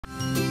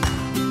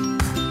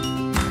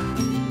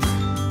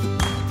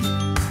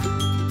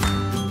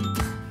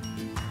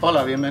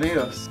Hola,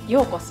 bienvenidos.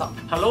 Yokoso.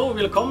 Hallo,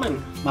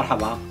 willkommen.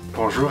 Marhaba.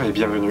 Bonjour et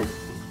bienvenue.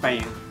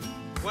 Bam.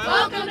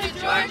 Welcome to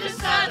Georgia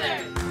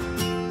Southern.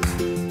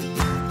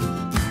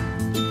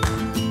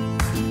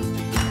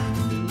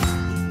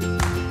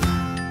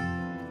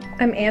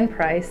 I'm Ann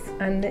Price.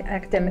 I'm the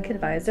Academic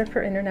Advisor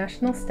for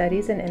International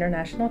Studies and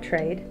International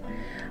Trade.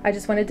 I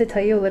just wanted to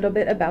tell you a little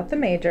bit about the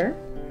major.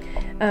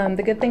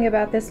 The good thing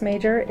about this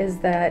major is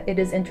that it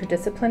is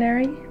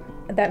interdisciplinary.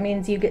 That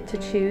means you get to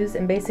choose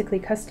and basically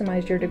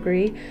customize your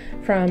degree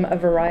from a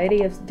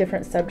variety of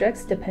different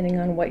subjects depending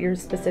on what your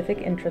specific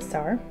interests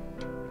are.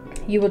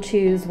 You will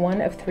choose one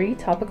of 3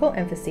 topical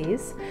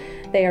emphases.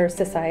 They are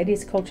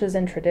Societies, Cultures,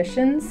 and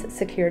Traditions,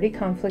 Security,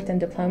 Conflict, and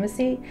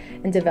Diplomacy,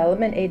 and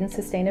Development Aid and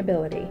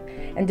Sustainability.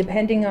 And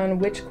depending on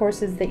which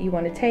courses that you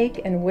want to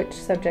take and which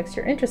subjects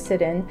you're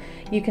interested in,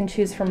 you can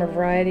choose from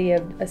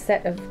a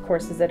set of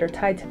courses that are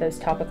tied to those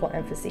topical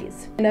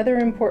emphases. Another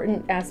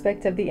important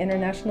aspect of the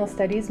International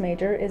Studies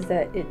major is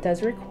that it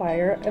does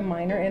require a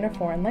minor in a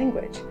foreign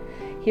language.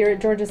 Here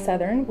at Georgia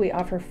Southern, we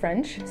offer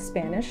French,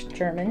 Spanish,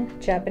 German,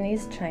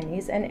 Japanese,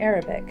 Chinese, and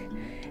Arabic.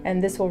 And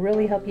this will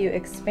really help you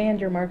expand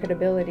your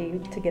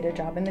marketability to get a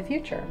job in the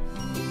future.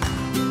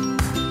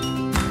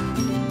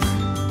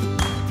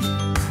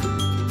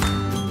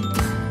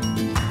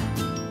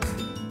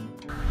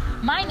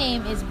 My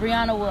name is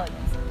Brianna Williams.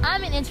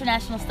 I'm an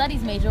international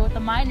studies major with a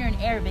minor in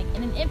Arabic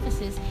and an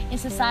emphasis in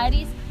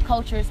societies,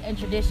 cultures, and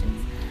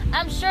traditions.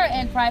 I'm sure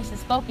Ann Price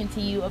has spoken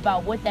to you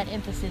about what that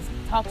emphasis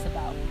talks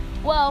about.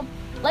 Well,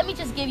 let me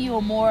just give you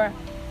a more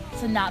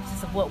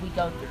synopsis of what we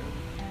go through.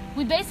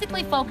 We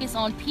basically focus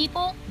on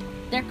people,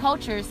 their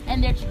cultures,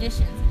 and their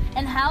traditions,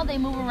 and how they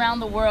move around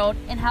the world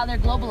and how they're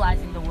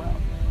globalizing the world.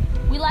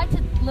 We like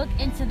to look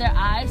into their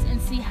eyes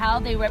and see how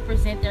they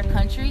represent their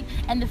country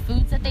and the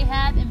foods that they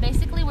have, and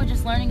basically we're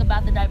just learning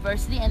about the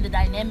diversity and the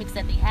dynamics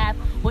that they have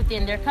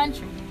within their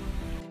country.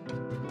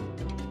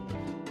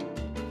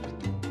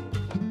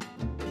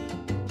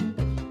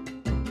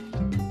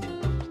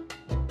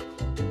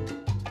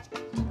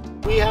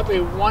 We have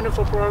a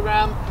wonderful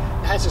program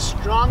that has a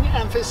strong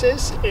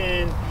emphasis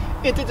in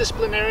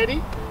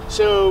interdisciplinarity.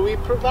 So we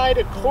provide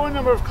a core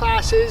number of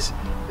classes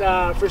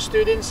for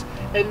students,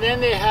 and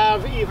then they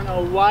have even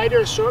a wider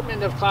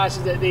assortment of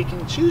classes that they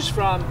can choose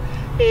from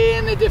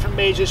in the different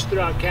majors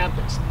throughout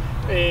campus.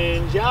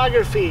 In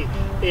geography,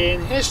 in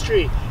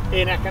history,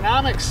 in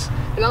economics.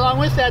 And along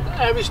with that,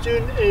 every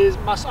student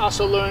must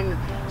also learn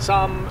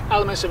some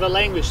elements of a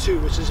language too,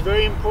 which is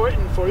very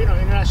important for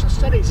international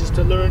studies, is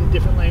to learn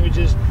different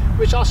languages,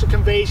 which also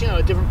conveys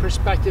a different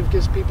perspective,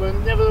 gives people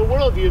another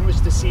worldview in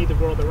which to see the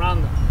world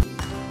around them.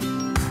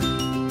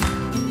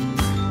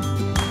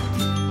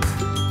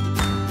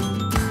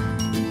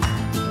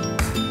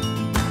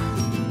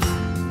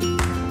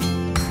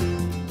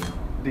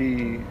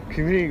 The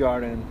community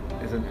garden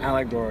is an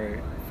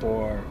allegory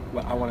for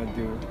what I want to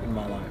do in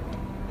my life.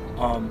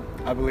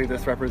 I believe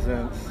this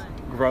represents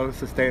growth,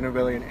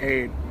 sustainability, and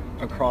aid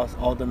across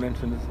all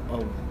dimensions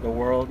of the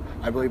world.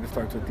 I believe it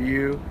starts with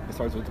you, it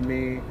starts with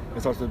me, it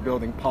starts with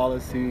building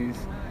policies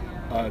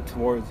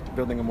towards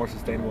building a more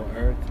sustainable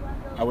earth.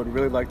 I would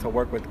really like to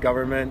work with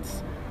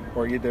governments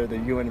or either the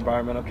UN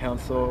Environmental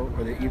Council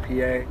or the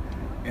EPA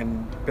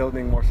in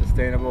building more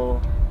sustainable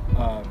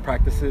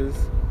practices.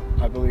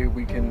 I believe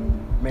we can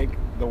make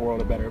the world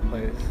a better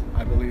place.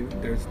 I believe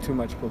there's too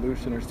much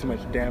pollution, there's too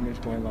much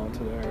damage going on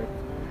to the earth.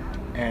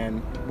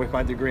 And with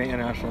my degree in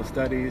international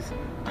studies,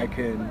 I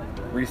can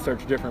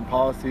research different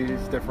policies,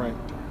 different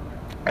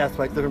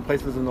aspects, different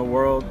places in the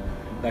world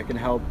that can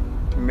help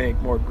make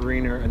more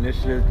greener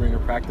initiatives, greener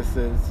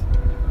practices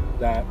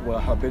that will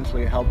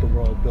eventually help the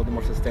world build a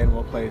more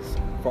sustainable place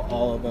for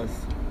all of us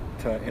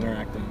to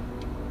interact in.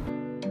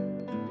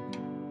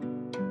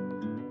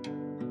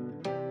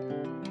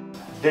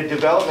 The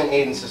Development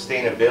Aid and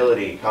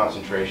Sustainability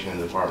concentration in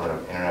the Department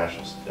of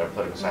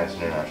Political Science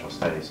and International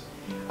Studies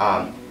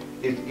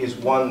is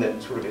one that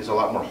sort of is a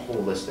lot more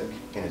holistic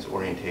in its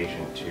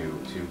orientation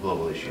to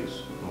global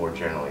issues more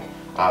generally.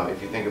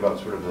 If you think about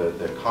sort of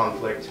the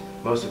conflict,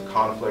 most of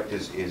conflict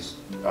is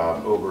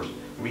over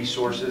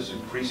resources,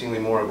 increasingly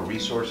more over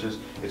resources.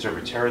 It's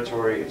over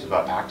territory, it's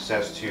about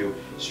access to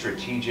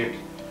strategic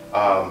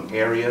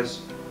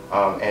areas.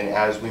 And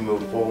as we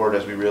move forward,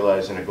 as we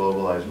realize in a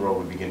globalized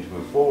world we begin to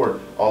move forward,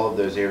 all of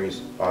those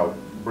areas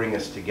bring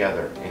us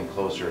together in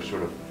closer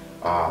sort of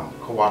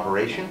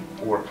cooperation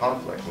or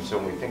conflict. And so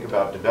when we think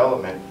about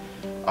development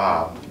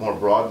more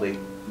broadly,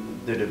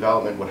 the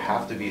development would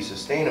have to be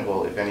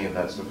sustainable if any of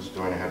that stuff is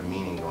going to have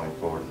meaning going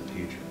forward in the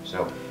future.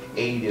 So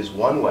aid is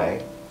one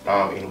way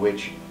in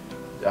which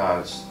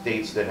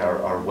states that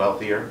are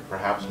wealthier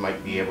perhaps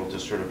might be able to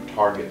sort of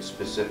target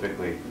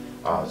specifically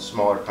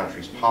smaller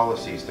countries'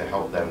 policies to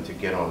help them to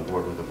get on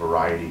board with a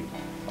variety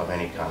of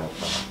any kind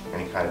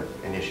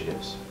of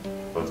initiatives,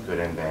 both good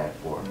and bad,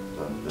 for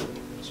the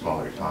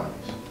smaller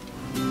economies.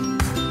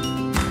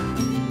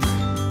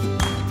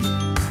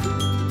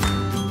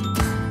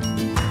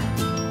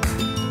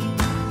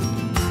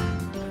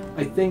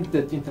 I think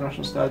that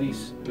international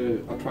studies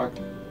attract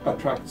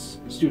attracts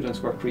students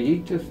who are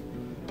creative,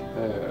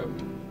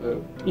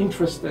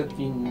 interested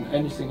in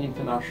anything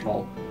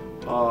international.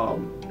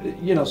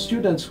 You know,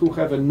 students who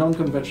have a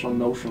non-conventional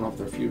notion of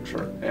their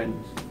future, and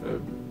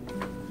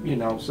you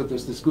know, so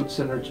there's this good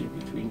synergy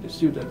between the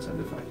students and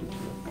the faculty.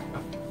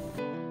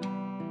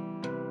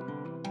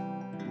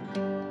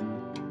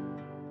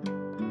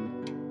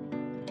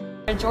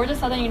 Georgia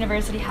Southern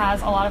University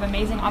has a lot of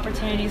amazing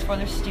opportunities for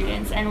their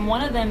students, and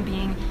one of them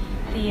being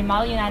the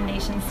Model United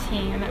Nations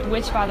team,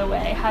 which, by the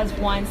way, has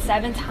won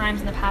 7 times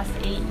in the past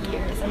 8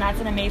 years, and that's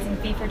an amazing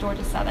feat for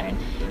Georgia Southern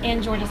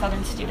and Georgia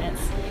Southern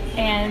students.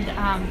 And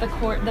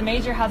the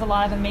major has a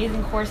lot of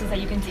amazing courses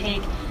that you can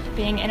take,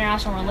 being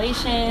international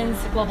relations,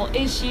 global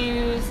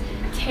issues,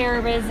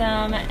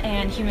 terrorism,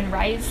 and human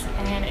rights,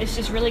 and it's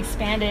just really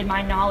expanded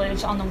my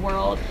knowledge on the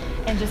world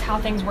and just how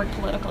things work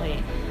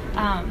politically.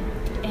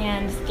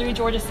 And through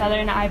Georgia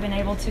Southern, I've been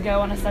able to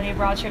go on a study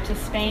abroad trip to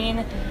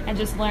Spain and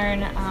just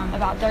learn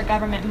about their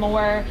government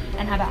more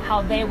and about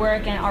how they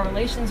work and our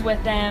relations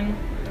with them,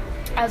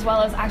 as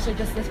well as actually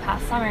just this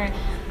past summer,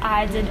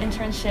 I did an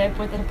internship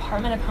with the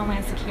Department of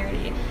Homeland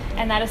Security.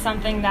 And that is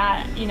something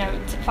that, you know,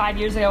 5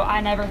 years ago, I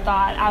never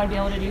thought I would be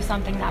able to do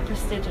something that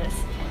prestigious.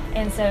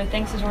 And so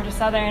thanks to Georgia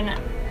Southern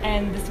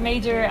and this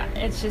major,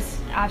 it's just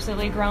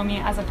absolutely grown me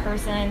as a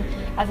person,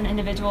 as an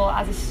individual,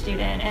 as a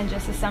student, and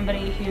just as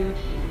somebody who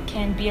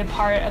can be a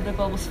part of the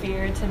global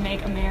sphere to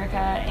make America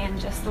and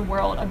just the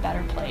world a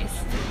better place.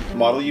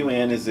 Model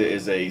UN is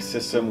a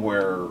system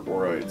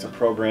or it's a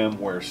program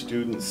where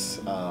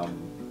students are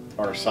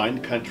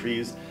assigned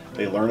countries.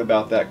 They learn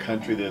about that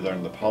country, they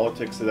learn the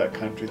politics of that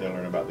country, they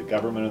learn about the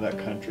government of that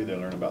country, they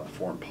learn about the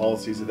foreign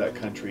policies of that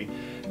country,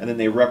 and then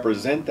they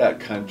represent that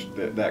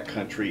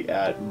country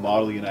at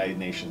Model United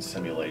Nations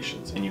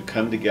simulations. And you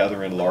come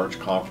together in large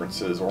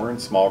conferences or in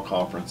small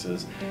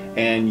conferences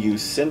and you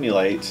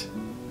simulate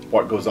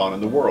what goes on in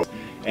the world.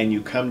 And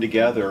you come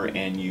together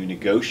and you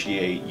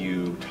negotiate,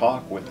 you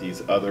talk with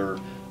these other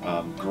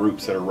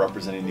groups that are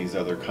representing these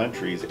other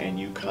countries, and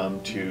you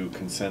come to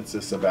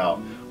consensus about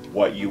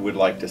what you would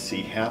like to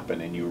see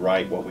happen, and you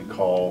write what we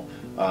call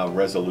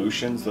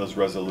resolutions. Those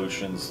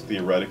resolutions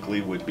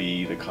theoretically would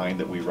be the kind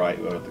that we write,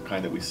 or the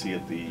kind that we see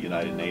at the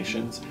United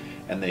Nations,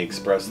 and they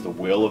express the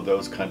will of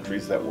those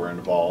countries that were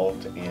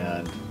involved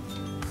and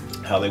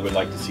how they would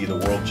like to see the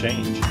world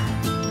change.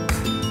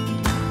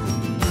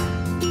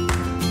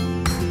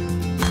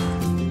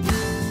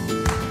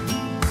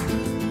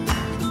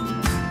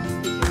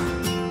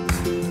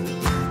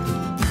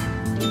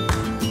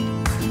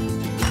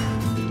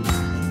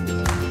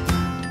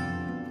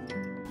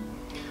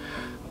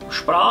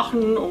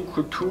 Sprachen und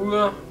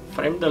Kultur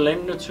fremder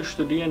Länder zu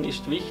studieren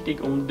ist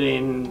wichtig, um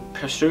den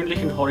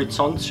persönlichen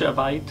Horizont zu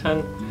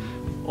erweitern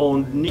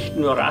und nicht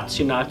nur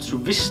rational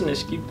zu wissen,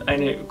 es gibt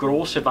eine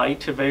große,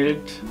 weite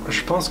Welt.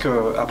 Je pense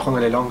que apprendre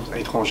les langues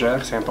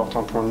étrangères, c'est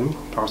important pour nous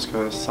parce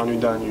que ça nous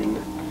donne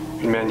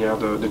une manière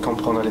de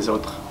comprendre les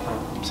autres.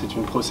 C'est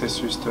un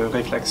processus de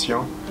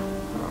réflexion.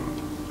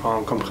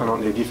 En comprenant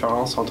les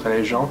différences entre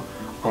les gens,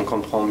 on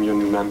comprend mieux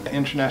nous-mêmes.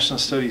 International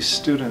studies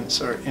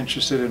students are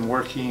interested in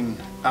working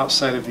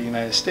outside of the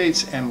United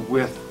States and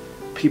with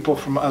people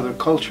from other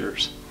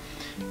cultures.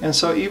 And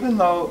so even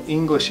though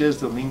English is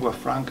the lingua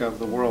franca of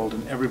the world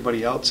and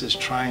everybody else is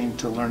trying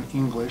to learn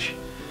English,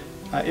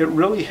 it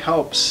really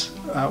helps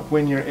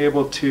when you're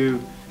able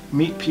to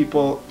meet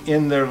people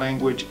in their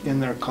language, in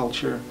their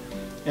culture,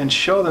 and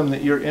show them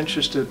that you're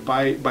interested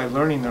by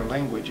learning their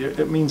language.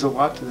 It means a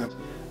lot to them.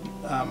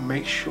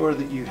 Make sure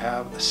that you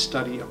have a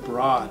study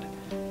abroad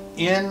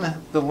in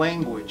the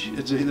language.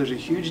 There's a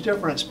huge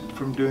difference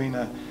from doing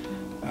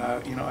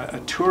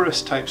a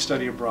tourist type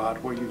study abroad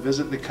where you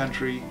visit the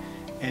country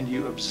and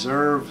you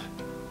observe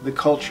the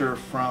culture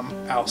from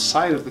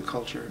outside of the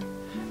culture,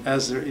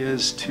 as there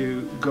is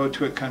to go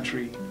to a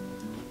country,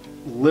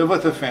 live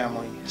with a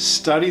family,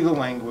 study the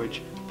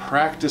language,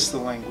 practice the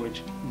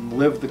language, and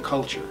live the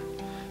culture.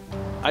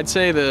 I'd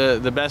say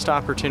the best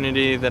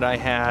opportunity that I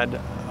had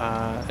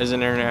as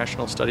an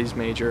international studies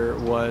major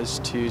was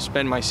to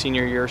spend my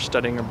senior year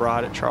studying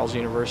abroad at Charles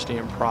University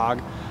in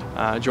Prague.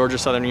 Georgia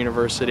Southern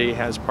University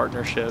has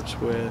partnerships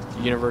with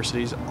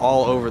universities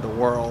all over the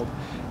world,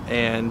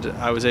 and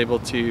I was able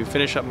to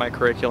finish up my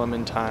curriculum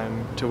in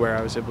time to where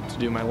I was able to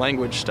do my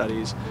language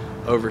studies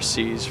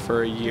overseas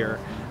for a year,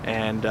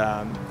 and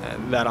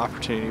that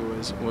opportunity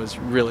was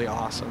really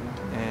awesome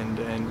and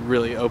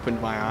really opened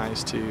my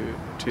eyes to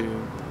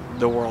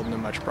the world in a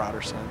much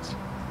broader sense.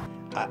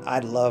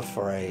 I'd love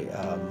for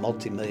a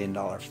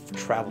multi-million-dollar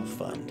travel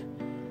fund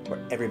where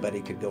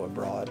everybody could go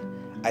abroad.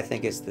 I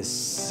think it's the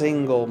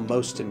single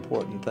most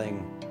important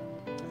thing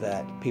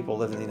that people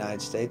live in the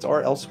United States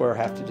or elsewhere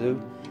have to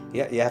do.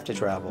 Yeah, you have to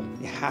travel.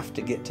 You have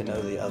to get to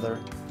know the other.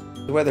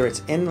 Whether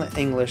it's in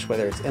English,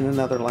 whether it's in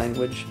another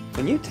language,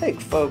 when you take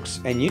folks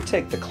and you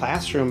take the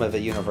classroom of a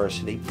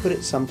university, put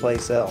it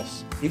someplace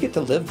else, you get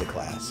to live the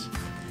class.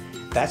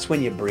 That's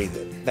when you breathe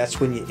it. That's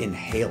when you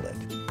inhale it.